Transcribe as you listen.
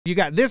You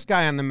got this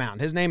guy on the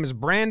mound. His name is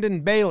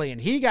Brandon Bailey,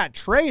 and he got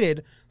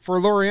traded for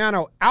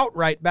Laureano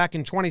outright back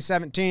in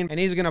 2017, and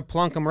he's going to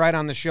plunk him right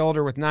on the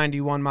shoulder with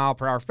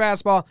 91-mile-per-hour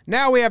fastball.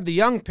 Now we have the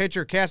young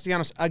pitcher,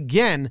 Castellanos,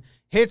 again,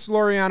 hits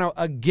Laureano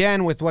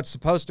again with what's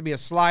supposed to be a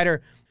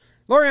slider.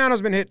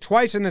 Laureano's been hit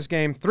twice in this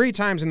game, 3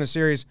 times in the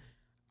series.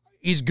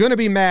 He's going to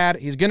be mad.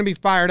 He's going to be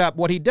fired up.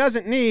 What he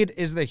doesn't need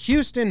is the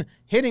Houston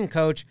hitting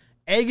coach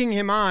egging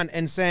him on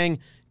and saying,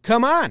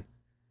 come on,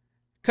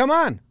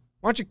 why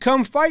don't you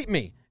come fight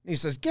me? And he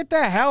says, get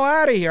the hell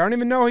out of here. I don't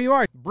even know who you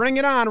are. Bring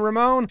it on,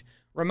 Ramon.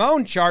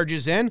 Ramon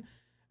charges in.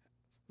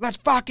 Let's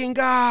fucking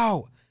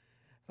go.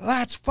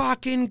 Let's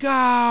fucking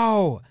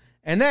go.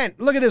 And then,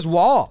 look at this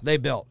wall they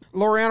built.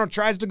 Laureano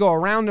tries to go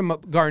around him.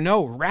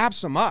 Garneau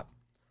wraps him up.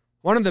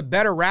 One of the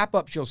better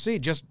wrap-ups you'll see,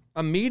 just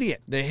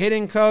immediate. The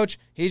hitting coach,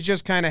 he's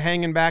just kind of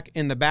hanging back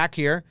in the back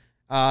here,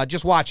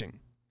 just watching.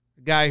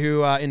 The guy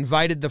who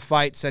invited the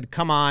fight said,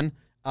 come on,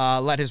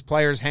 let his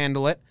players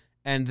handle it.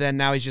 And then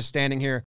now he's just standing here